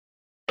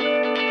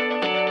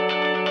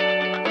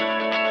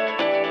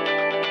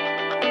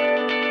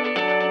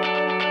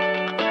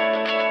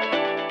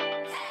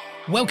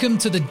Welcome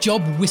to the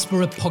Job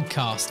Whisperer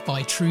podcast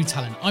by Tru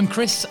Talent. I'm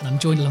Chris and I'm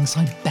joined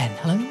alongside Ben.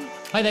 Hello.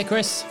 Hi there,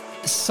 Chris.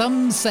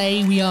 Some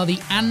say we are the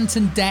Ant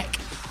and Dec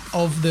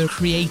of the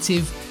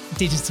creative,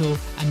 digital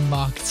and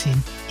marketing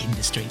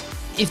industry.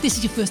 If this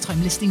is your first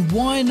time listening,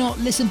 why not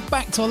listen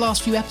back to our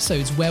last few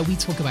episodes where we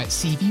talk about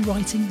CV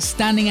writing,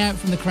 standing out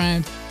from the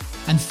crowd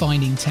and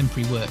finding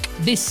temporary work.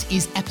 This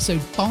is episode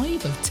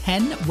 5 of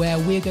 10 where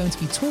we're going to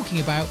be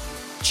talking about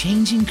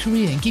changing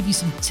career and give you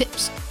some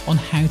tips on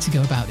how to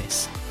go about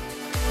this.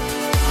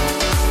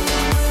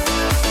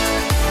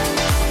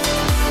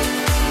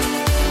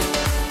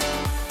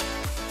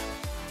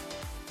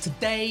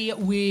 Today,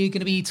 we're going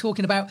to be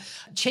talking about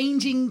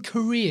changing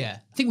career.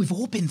 I think we've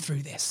all been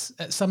through this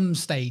at some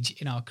stage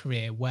in our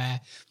career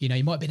where, you know,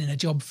 you might have been in a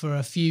job for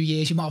a few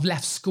years, you might have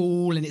left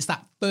school and it's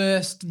that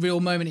first real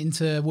moment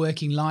into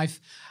working life.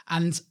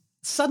 And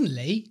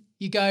suddenly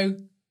you go,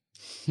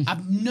 I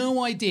have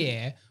no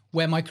idea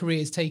where my career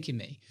is taking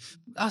me.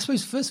 I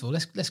suppose, first of all,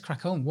 let's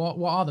crack on. What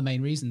are the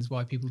main reasons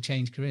why people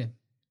change career?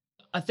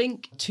 I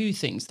think two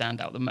things stand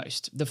out the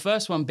most. The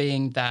first one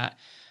being that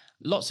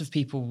lots of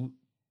people,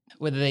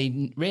 whether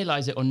they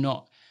realize it or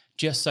not,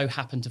 just so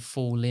happen to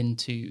fall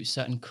into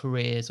certain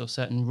careers or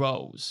certain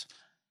roles.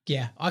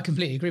 Yeah, I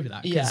completely agree with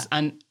that. Yeah,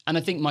 and I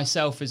think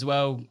myself as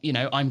well, you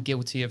know, I'm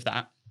guilty of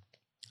that.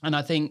 And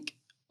I think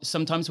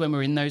sometimes when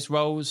we're in those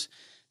roles,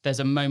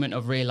 there's a moment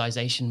of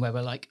realization where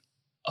we're like,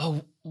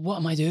 oh, what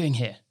am I doing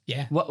here?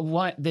 Yeah.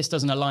 Why this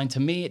doesn't align to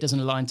me, it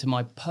doesn't align to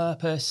my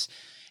purpose.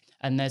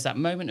 And there's that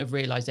moment of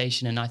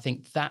realization. And I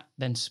think that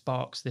then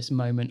sparks this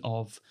moment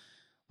of,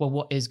 well,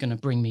 what is going to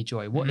bring me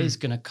joy? What is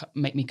going to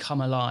make me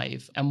come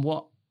alive? And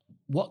what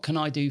can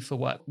I do for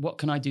work? What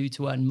can I do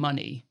to earn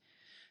money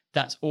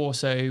that's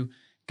also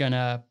going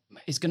to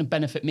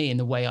benefit me in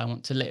the way I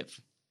want to live?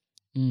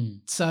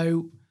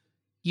 So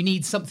you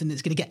need something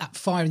that's going to get that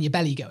fire in your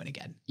belly going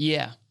again.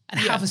 Yeah. And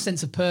have a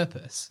sense of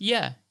purpose.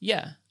 Yeah.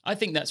 I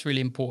think that's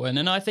really important.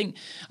 And I think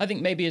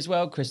maybe as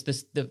well, Chris,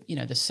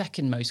 the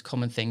second most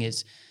common thing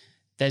is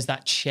there's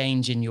that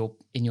change in your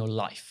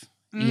life.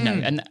 You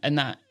know, and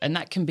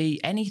that can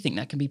be anything.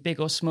 That can be big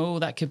or small.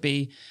 That could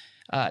be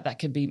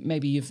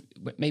maybe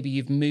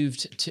you've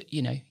moved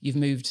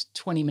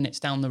 20 minutes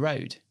down the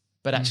road,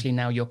 but actually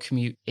now your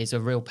commute is a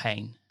real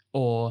pain,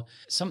 or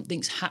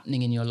something's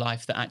happening in your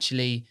life that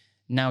actually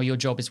now your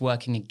job is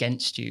working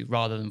against you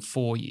rather than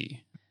for you,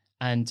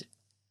 and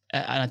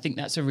I think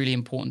that's a really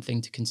important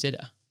thing to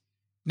consider.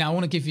 Now, I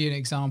want to give you an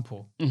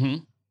example. Mm-hmm.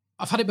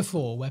 I've had it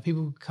before where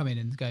people come in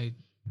and go,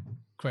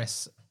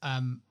 Chris,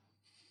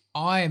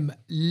 I'm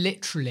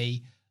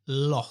literally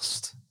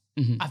lost.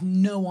 I have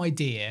no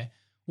idea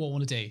what I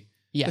want to do.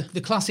 Yeah. The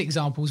classic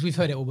examples, we've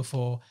heard it all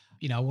before.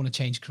 You know, I want to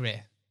change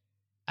career.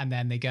 And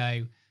then I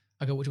go,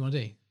 what do you want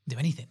to do? Do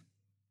anything.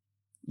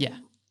 Yeah.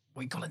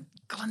 Well, you got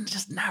to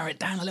just narrow it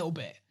down a little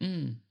bit.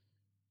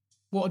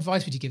 What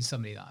advice would you give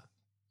somebody that?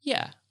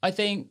 Yeah. I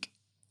think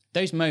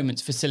those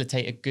moments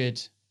facilitate a good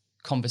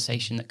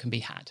conversation that can be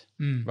had,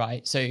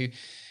 right? So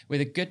with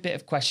a good bit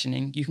of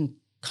questioning, you can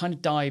kind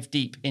of dive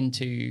deep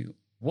into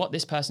what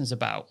this person's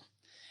about.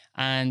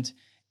 And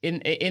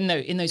in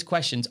those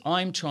questions,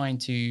 I'm trying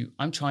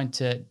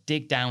to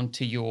dig down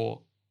to your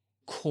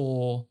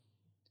core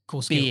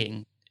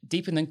being,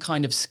 deeper than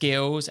kind of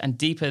skills and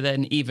deeper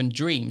than even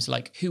dreams.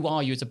 Like, who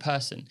are you as a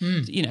person?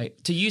 You know,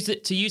 to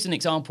use an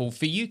example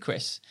for you,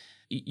 Chris,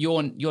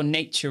 your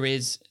nature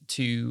is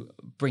to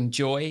bring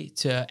joy,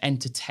 to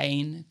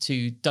entertain,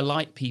 to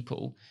delight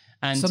people.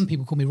 And some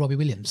people call me Robbie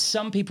Williams.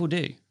 Some people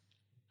do.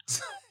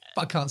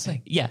 But I can't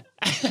sing. Yeah.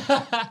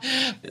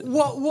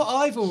 What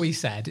I've always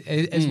said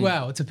as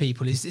well to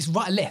people is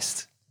write a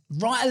list.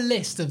 Write a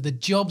list of the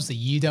jobs that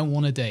you don't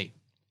want to do.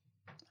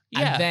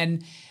 Yeah. And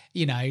then,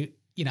 you know,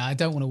 I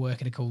don't want to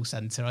work in a call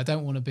center. I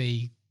don't want to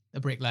be a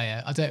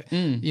bricklayer. I don't,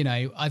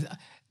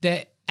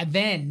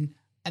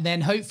 and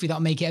then hopefully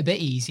that'll make it a bit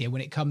easier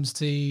when it comes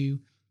to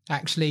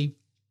actually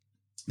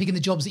picking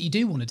the jobs that you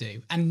do want to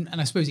do. And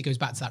I suppose it goes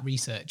back to that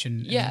research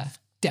and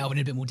delving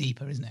in a bit more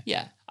deeper, isn't it?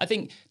 Yeah. I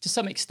think to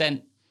some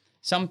extent,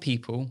 some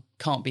people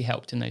can't be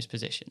helped in those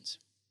positions.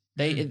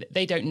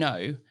 They don't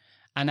know.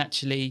 And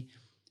actually,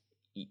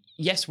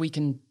 yes, we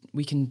can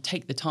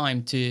take the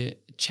time to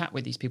chat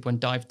with these people and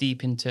dive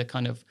deep into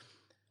kind of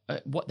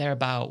what they're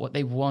about, what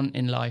they want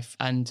in life,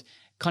 and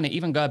kind of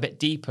even go a bit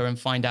deeper and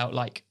find out,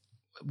 like,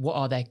 what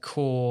are their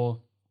core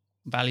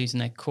values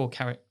and their core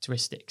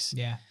characteristics?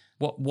 Yeah.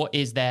 What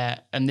is their,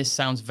 and this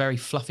sounds very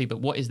fluffy, but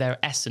what is their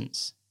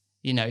essence?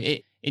 You know,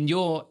 in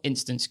your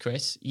instance,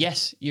 Chris,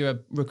 yes, you're a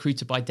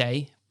recruiter by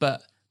day,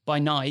 but by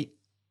night,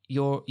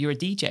 you're a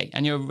DJ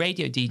and you're a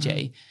radio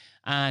DJ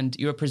and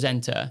you're a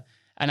presenter.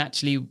 And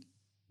actually,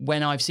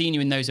 when I've seen you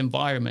in those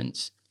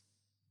environments,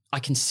 I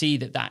can see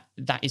that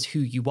is who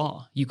you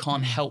are. You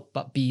can't help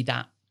but be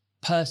that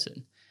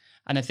person.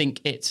 And I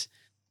think it's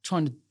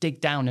trying to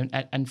dig down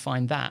and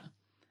find that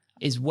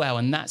as well.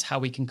 And that's how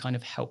we can kind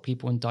of help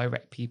people and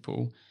direct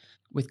people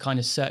with kind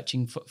of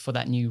searching for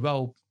that new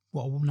role.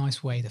 What a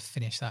nice way to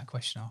finish that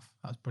question off.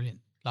 That was brilliant.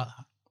 Like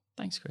that.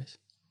 Thanks, Chris.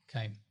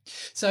 Okay.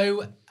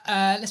 So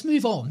let's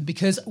move on,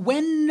 because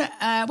when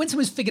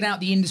someone's figured out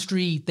the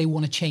industry they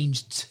want to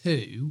change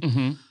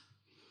to,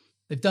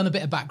 they've done a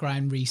bit of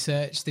background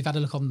research, they've had a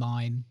look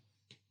online,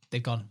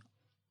 they've gone,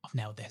 I've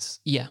nailed this.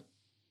 Yeah.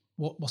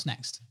 What's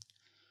next?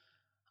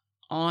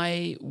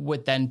 I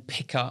would then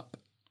pick up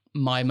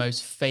my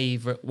most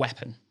favourite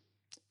weapon.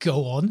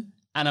 Go on.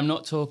 And I'm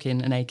not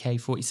talking an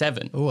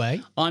AK-47. Oh,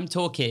 wait. I'm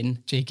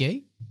talking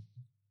cheeky,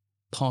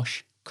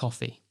 posh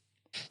coffee.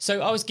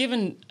 So I was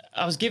given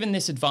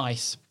this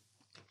advice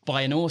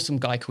by an awesome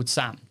guy called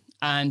Sam.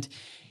 And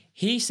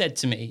he said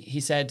to me,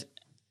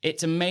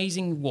 it's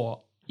amazing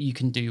what you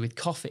can do with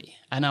coffee.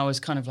 And I was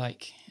kind of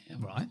like,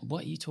 right,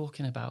 what are you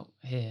talking about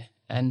here?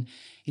 And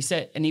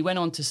he went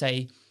on to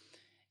say,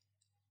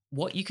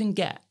 what you can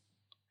get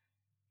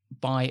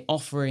by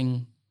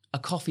offering a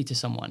coffee to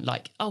someone,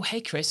 like, oh,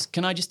 hey, Chris,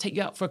 can I just take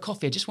you out for a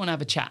coffee? I just want to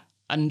have a chat.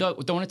 And don't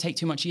want to take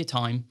too much of your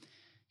time,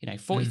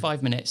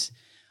 45 minutes.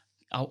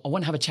 I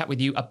want to have a chat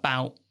with you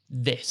about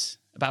this,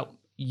 about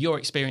your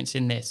experience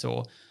in this,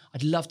 or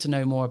I'd love to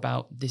know more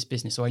about this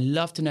business, or I'd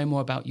love to know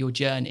more about your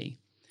journey.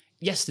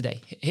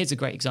 Yesterday, here's a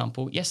great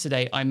example.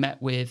 Yesterday, I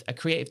met with a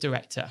creative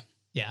director.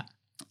 Yeah.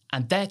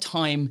 And their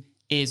time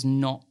is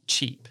not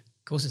cheap.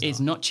 Of course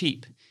it's not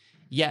cheap.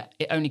 Yet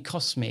it only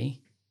costs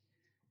me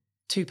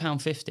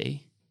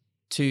 £2.50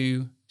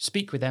 to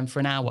speak with them for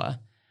an hour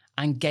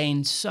and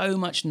gain so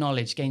much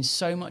knowledge, gain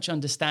so much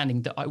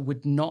understanding that I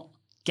would not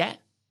get.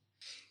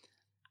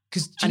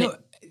 Because do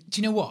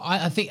you know what?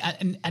 I think,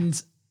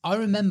 and I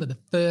remember the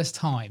first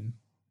time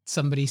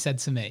somebody said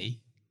to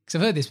me, because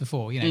I've heard this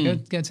before, go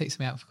and take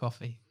something out for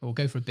coffee, or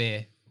go for a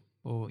beer,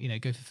 or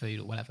go for food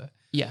or whatever.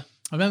 Yeah.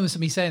 I remember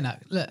somebody saying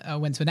that. Look, I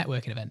went to a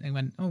networking event and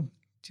went, oh, do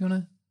you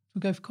want to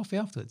go for coffee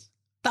afterwards?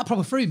 That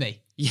proper threw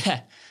me.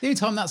 Yeah. The only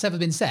time that's ever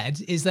been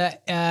said is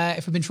that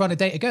if I've been trying to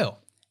date a girl.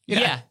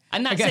 Yeah,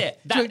 and that's it.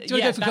 Do you want to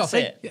go for coffee?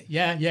 It.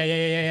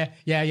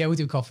 Yeah, we'll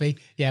do coffee.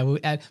 Yeah,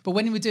 but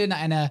when we're doing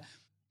that in a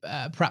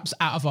perhaps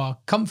out of our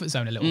comfort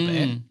zone a little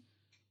bit,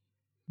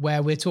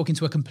 where we're talking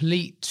to a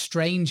complete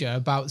stranger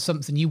about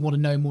something you want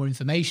to know more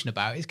information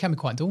about, it can be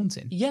quite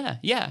daunting. Yeah.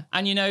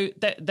 And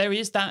there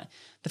is that,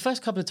 the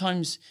first couple of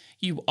times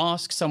you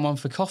ask someone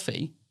for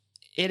coffee,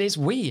 it is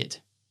weird.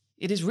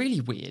 It is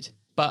really weird.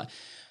 But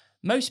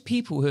most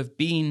people who have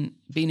been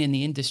in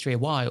the industry a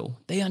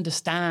while, they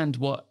understand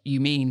what you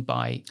mean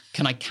by,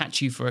 can I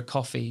catch you for a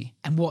coffee?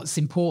 And what's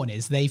important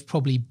is they've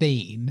probably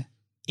been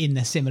in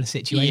a similar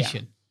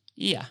situation.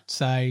 Yeah.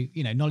 So,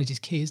 knowledge is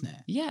key, isn't it?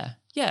 Yeah.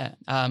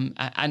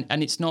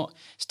 And it's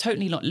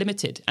totally not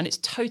limited, and it's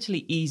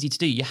totally easy to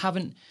do. You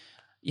haven't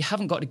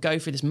got to go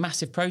through this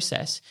massive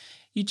process.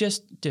 You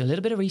just do a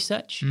little bit of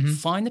research,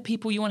 find the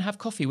people you want to have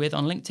coffee with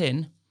on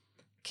LinkedIn,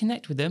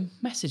 connect with them,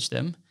 message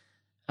them,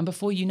 and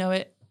before you know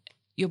it,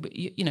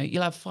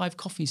 you'll have 5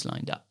 coffees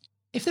lined up.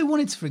 If they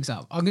wanted to, for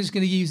example, I'm just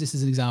going to use this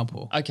as an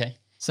example. Okay.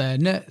 So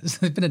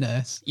they've been a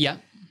nurse. Yeah.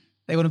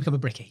 They want to become a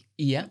brickie.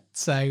 Yeah.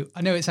 So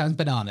I know it sounds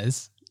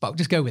bananas, but I'll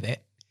just go with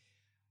it.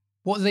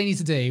 What do they need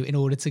to do in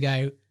order to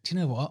go, do you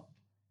know what?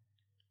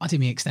 I did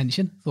my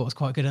extension. Thought I was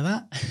quite good at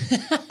that.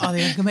 I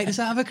think I can make this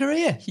out of a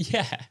career.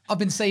 Yeah. I've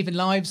been saving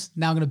lives.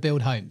 Now I'm going to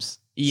build homes.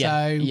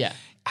 Yeah. So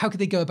how could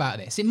they go about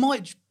this? It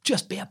might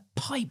just be a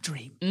pipe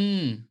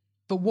dream.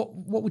 But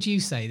what would you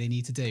say they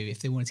need to do if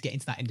they wanted to get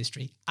into that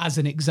industry, as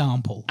an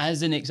example?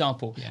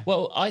 Yeah.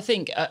 Well, I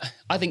think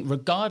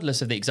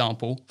regardless of the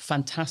example,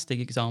 fantastic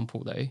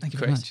example though, Thank you Chris.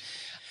 very much.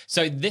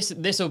 So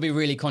this will be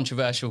really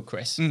controversial,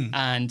 Chris,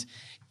 and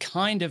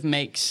kind of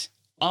makes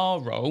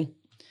our role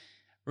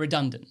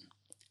redundant.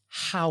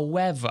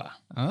 However,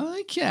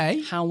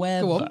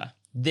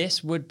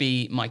 this would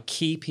be my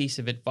key piece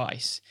of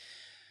advice.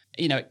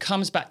 It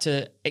comes back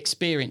to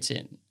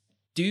experiencing.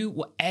 Do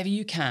whatever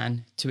you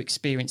can to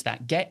experience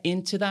that. Get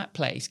into that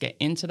place, get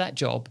into that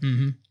job,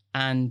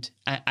 and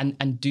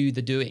do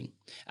the doing.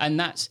 And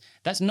that's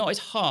not as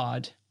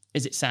hard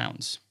as it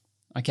sounds.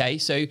 Okay,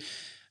 so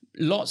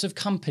lots of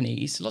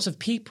companies, lots of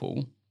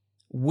people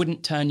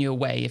wouldn't turn you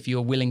away if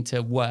you're willing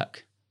to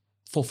work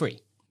for free,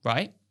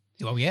 right?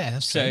 Oh yeah,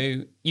 that's true.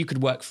 So you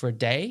could work for a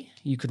day,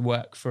 you could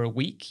work for a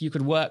week, you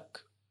could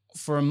work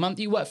for a month,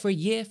 you work for a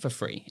year for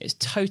free. It's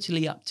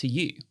totally up to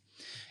you.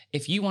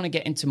 If you want to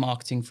get into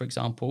marketing, for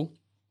example,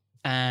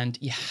 and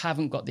you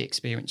haven't got the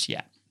experience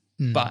yet,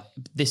 but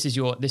this is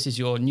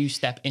your new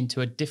step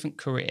into a different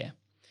career,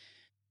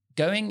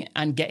 going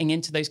and getting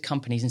into those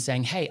companies and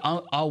saying, hey,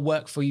 I'll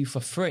work for you for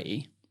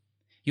free,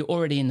 you're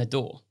already in the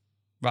door,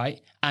 right?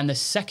 And the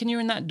second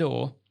you're in that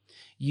door,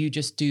 you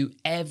just do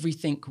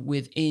everything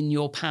within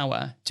your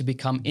power to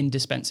become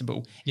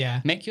indispensable.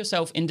 Yeah. Make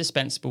yourself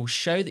indispensable,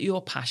 show that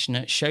you're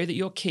passionate, show that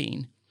you're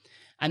keen,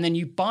 and then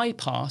you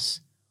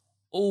bypass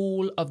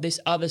all of this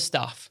other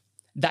stuff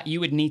that you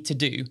would need to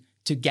do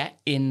to get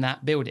in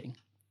that building.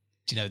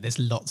 Do you know, there's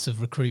lots of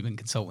recruitment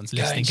consultants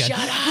listening going,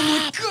 shut up! Oh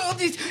my God,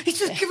 he's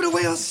just giving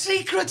away our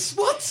secrets.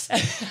 What?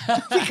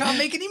 We can't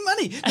make any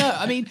money.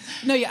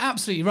 No, you're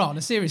absolutely right. On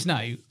a serious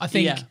note, I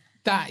think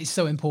That is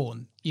so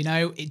important. You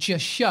know, it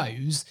just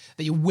shows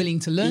that you're willing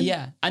to learn.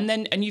 Yeah.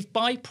 And you've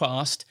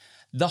bypassed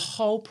the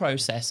whole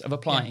process of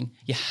applying.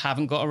 You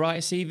haven't got to write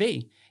a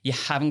CV. You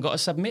haven't got to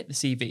submit the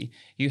CV.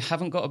 You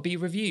haven't got to be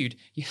reviewed.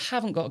 You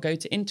haven't got to go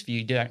to interview.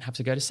 You don't have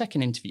to go to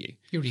second interview.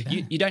 You're already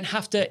there. You don't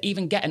have to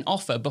even get an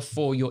offer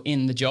before you're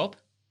in the job.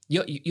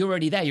 You're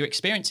already there. You're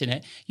experiencing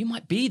it. You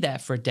might be there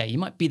for a day. You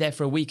might be there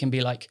for a week and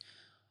be like,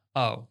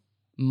 oh,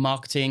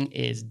 marketing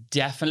is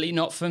definitely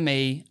not for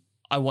me.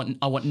 I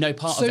want no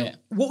part of it.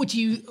 What would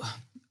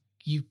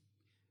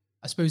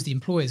I suppose the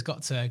employer's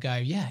got to go,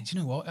 yeah, do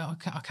you know what?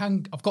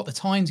 I've got the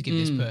time to give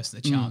this person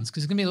a chance,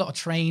 because there's going to be a lot of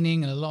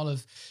training and a lot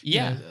of,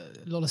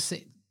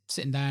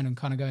 sitting down and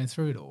kind of going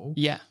through it all.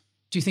 Yeah.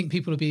 Do you think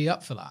people will be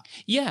up for that?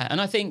 Yeah. And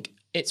I think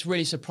it's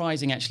really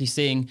surprising actually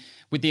seeing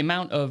with the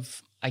amount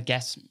of, I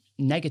guess,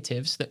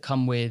 negatives that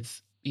come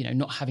with,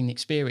 not having the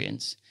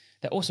experience,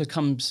 there also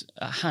comes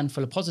a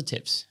handful of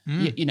positives.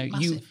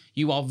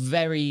 You are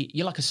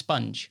you're like a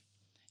sponge.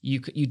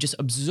 You just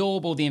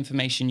absorb all the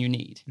information you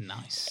need.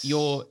 Nice.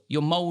 You're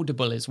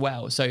moldable as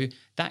well. So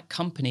that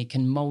company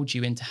can mold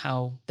you into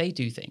how they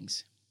do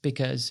things.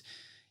 Because,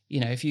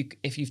 if you've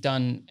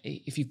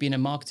been a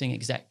marketing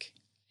exec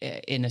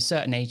in a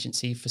certain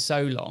agency for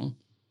so long,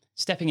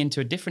 stepping into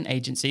a different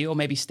agency or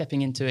maybe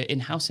stepping into an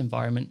in-house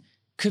environment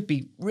could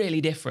be really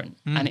different.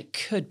 And it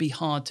could be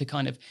hard to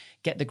kind of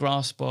get the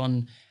grasp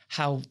on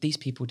how these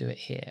people do it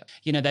here.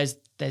 There's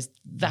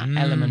that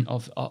element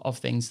of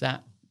things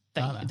that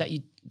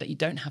you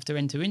don't have to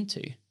enter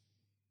into.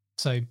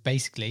 So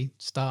basically,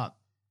 start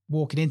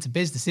walking into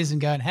businesses and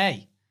going,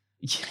 "Hey,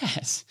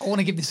 yes, I want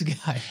to give this a go."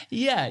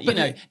 Yeah,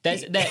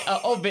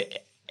 it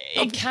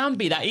can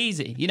be that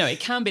easy. It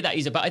can be that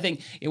easy. But I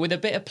think with a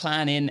bit of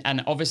planning,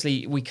 and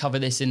obviously we cover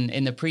this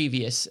in the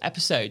previous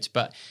episodes,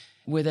 but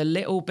with a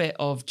little bit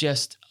of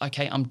just,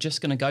 okay, I'm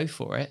just going to go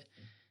for it.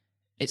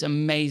 It's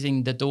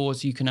amazing the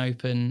doors you can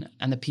open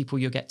and the people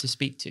you'll get to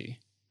speak to.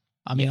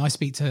 I mean, I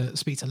speak to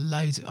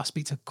loads. I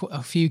speak to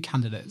a few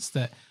candidates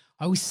that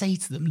I always say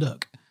to them,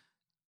 look,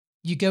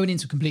 you're going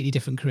into a completely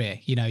different career.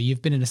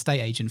 You've been an estate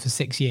agent for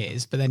 6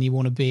 years, but then you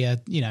want to be an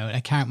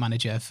account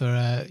manager for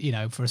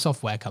a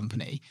software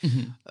company.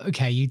 Mm-hmm.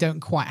 Okay, you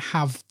don't quite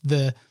have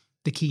the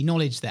key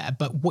knowledge there,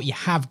 but what you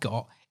have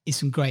got is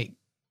some great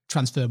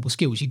transferable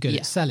skills. You're good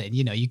at selling,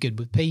 you're good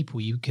with people,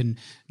 you can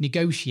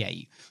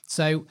negotiate.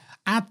 So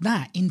add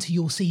that into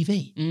your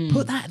CV.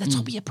 Put that at the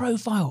top of your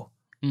profile.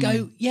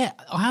 Go,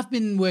 I have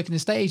been working in a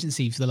estate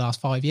agency for the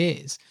last 5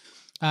 years.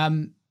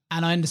 And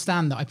I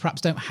understand that I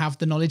perhaps don't have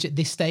the knowledge at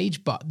this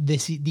stage, but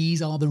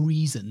these are the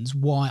reasons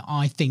why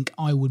I think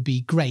I would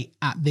be great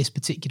at this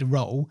particular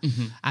role,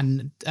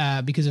 and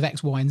because of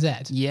X, Y, and Z.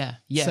 Yeah.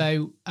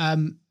 So,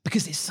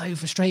 because it's so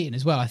frustrating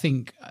as well, I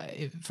think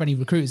for any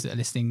recruiters that are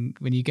listening,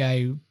 when you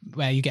go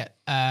where you get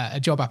a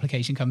job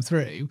application come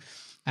through,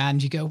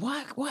 and you go, why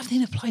have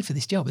they applied for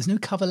this job? There's no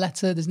cover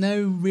letter. There's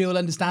no real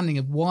understanding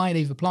of why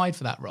they've applied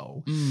for that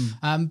role.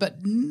 But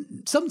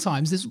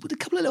sometimes there's a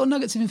couple of little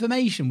nuggets of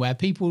information where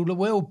people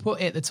will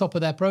put it at the top of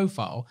their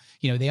profile.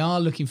 They are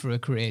looking for a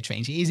career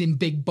change. It is in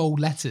big, bold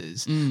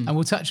letters. And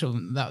we'll touch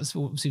on that.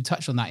 We'll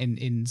touch on that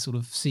in sort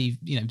of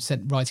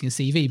writing a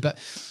CV. But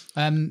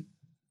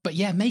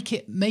yeah, make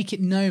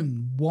it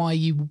known why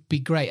you would be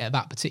great at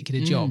that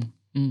particular job.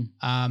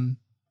 And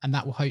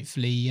that will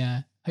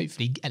hopefully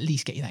at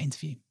least get you that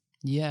interview.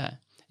 Yeah.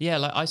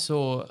 Like I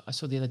saw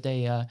the other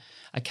day a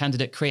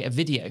candidate create a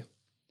video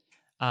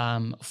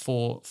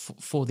for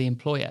the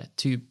employer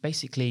to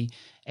basically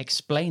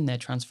explain their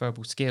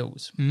transferable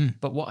skills.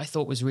 But what I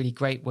thought was really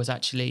great was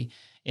actually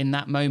in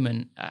that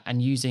moment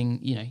and using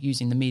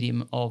the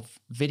medium of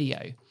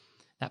video,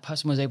 that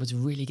person was able to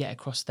really get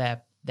across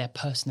their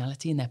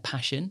personality and their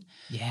passion.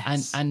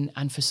 Yes.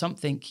 And for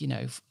something,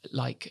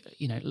 like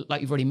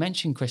you've already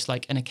mentioned, Chris,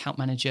 like an account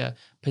manager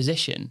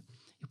position,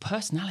 your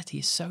personality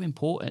is so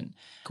important.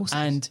 Of course.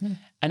 And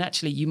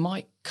actually you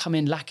might come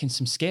in lacking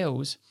some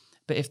skills,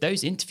 but if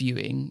those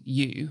interviewing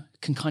you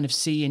can kind of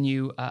see in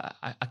you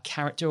a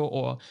character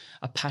or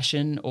a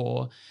passion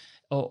or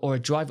a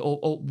drive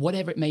or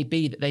whatever it may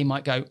be, that they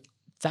might go,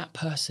 that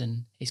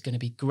person is going to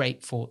be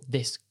great for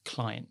this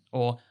client,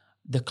 or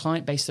the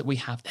client base that we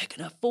have, they're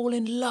going to fall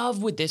in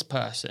love with this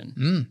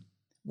person.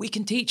 We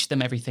can teach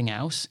them everything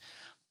else,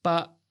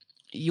 but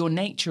your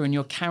nature and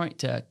your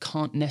character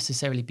can't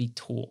necessarily be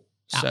taught.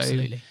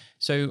 Absolutely.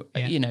 So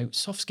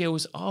soft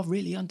skills are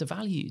really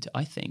undervalued,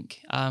 I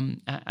think,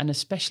 and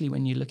especially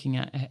when you're looking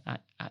at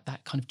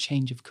that kind of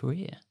change of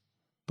career.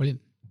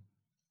 Brilliant.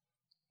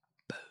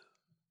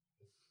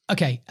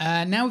 Okay,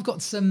 now we've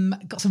got some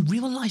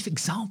real life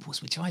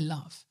examples, which I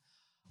love.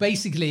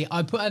 Basically,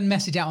 I put a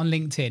message out on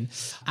LinkedIn,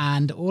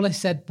 and all I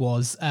said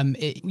was,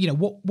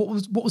 what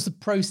was the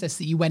process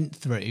that you went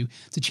through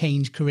to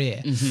change career?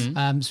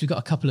 So we've got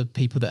a couple of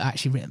people that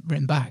actually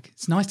written back.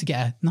 It's nice to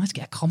get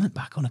a comment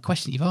back on a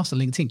question that you've asked on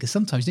LinkedIn, because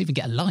sometimes you don't even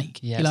get a like.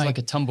 Yeah, it's like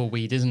a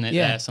tumbleweed, isn't it?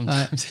 Yeah, there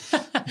sometimes.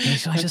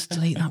 Should I just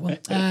delete that one?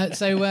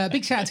 So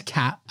big shout out to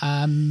Kat,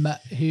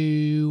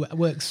 who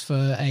works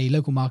for a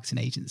local marketing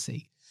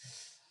agency.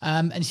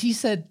 And she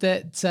said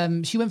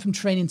that she went from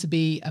training to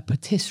be a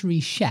patisserie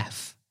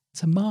chef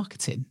to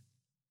marketing.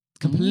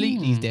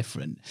 Completely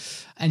different.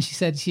 And she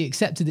said she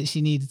accepted that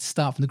she needed to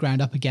start from the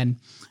ground up again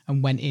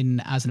and went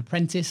in as an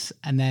apprentice.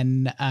 And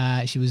then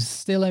she was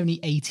still only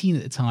 18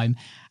 at the time.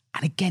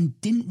 And again,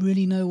 didn't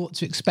really know what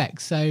to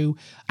expect. So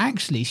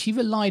actually, she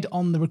relied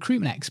on the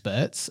recruitment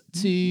experts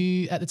at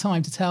the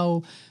time to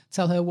tell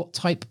her what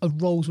type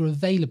of roles were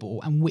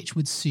available and which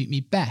would suit me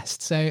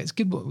best. So it's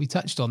good what we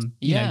touched on.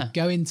 You know,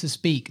 going to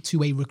speak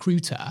to a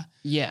recruiter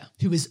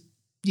who is,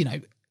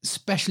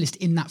 specialist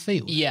in that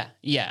field. Yeah.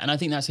 And I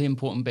think that's an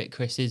important bit,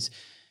 Chris, is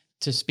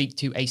to speak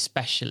to a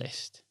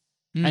specialist.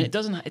 And it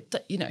doesn't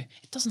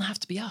have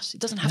to be us.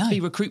 It doesn't have to be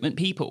recruitment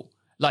people.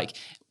 Like,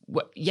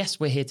 yes,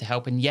 we're here to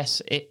help. And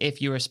yes,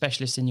 if you're a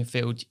specialist in your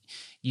field,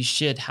 you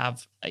should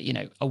have,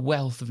 a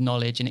wealth of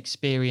knowledge and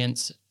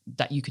experience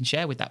that you can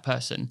share with that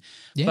person.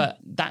 Yeah. But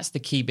that's the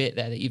key bit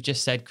there that you've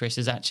just said, Chris,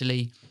 is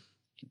actually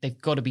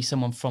they've got to be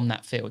someone from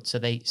that field so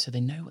they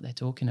know what they're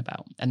talking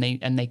about and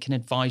they can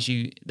advise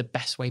you the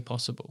best way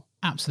possible.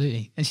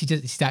 Absolutely. And she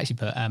actually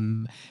put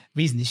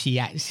reason that she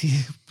actually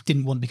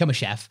didn't want to become a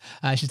chef.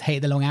 She just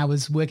hated the long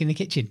hours working in the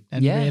kitchen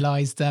and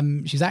realised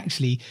she's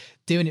actually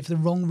doing it for the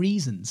wrong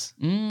reasons.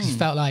 She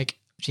felt like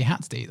she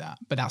had to do that,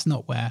 but that's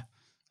not where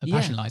her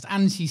passion lies.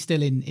 And she's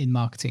still in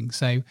marketing.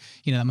 So,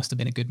 that must have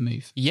been a good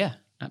move. Yeah,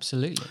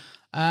 absolutely.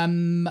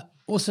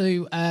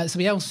 Also,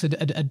 somebody else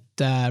had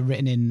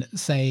written in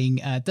saying,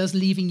 does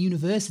leaving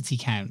university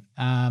count?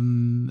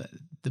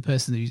 The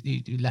person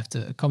who left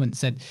a comment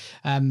said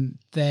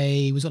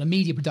they was on a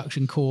media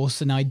production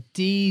course and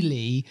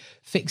ideally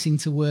fixing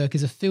to work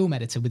as a film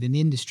editor within the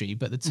industry.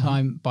 But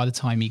by the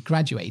time he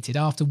graduated,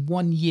 after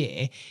 1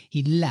 year,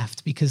 he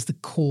left because the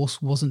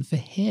course wasn't for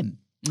him.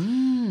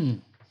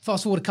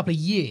 Fast forward a couple of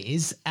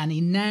years and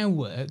he now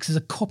works as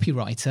a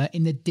copywriter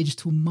in the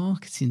digital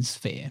marketing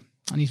sphere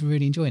and he's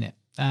really enjoying it.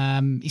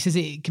 He says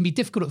it can be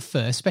difficult at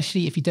first,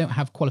 especially if you don't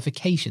have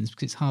qualifications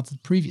because it's hard to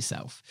prove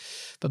yourself.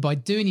 But by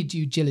doing your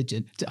due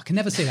diligence, I can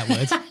never say that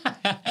word,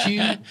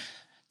 due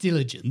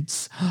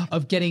diligence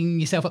of getting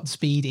yourself up to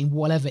speed in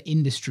whatever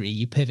industry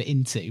you pivot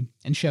into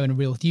and showing a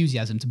real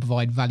enthusiasm to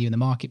provide value in the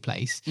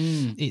marketplace,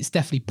 it's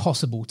definitely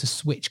possible to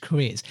switch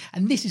careers.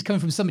 And this is coming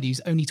from somebody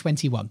who's only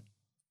 21.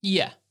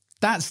 Yeah.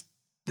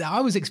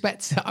 I was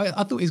expecting, I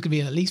thought he was going to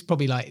be at least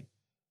probably like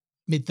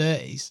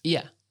mid-30s.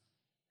 Yeah.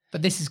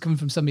 But this is coming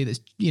from somebody that's,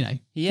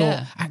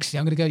 thought, actually,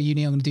 I'm going to go to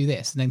uni, I'm going to do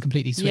this, and then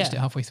completely switched it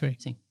halfway through.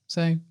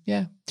 So,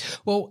 yeah.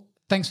 Well,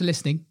 thanks for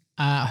listening.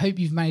 I hope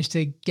you've managed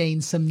to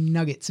gain some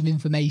nuggets of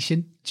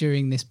information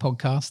during this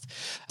podcast.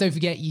 Don't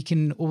forget, you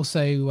can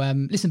also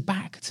listen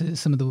back to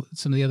some of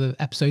the other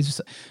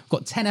episodes. We've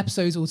got 10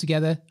 episodes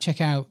altogether.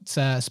 Check out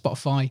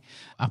Spotify,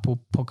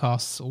 Apple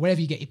Podcasts, or wherever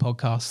you get your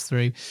podcasts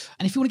through.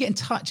 And if you want to get in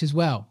touch as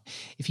well,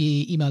 if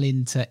you email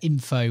in to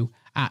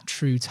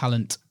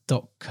info@trutalent.co.uk.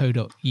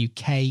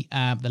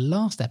 The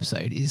last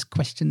episode is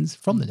questions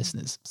from the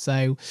listeners.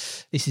 So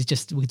this is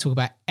just, we can talk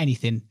about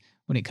anything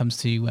when it comes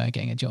to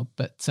getting a job.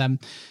 But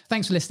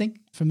thanks for listening.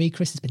 From me,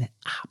 Chris, it's been an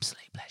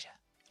absolute pleasure.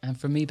 And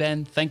from me,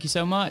 Ben, thank you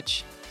so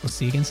much. We'll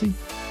see you again soon.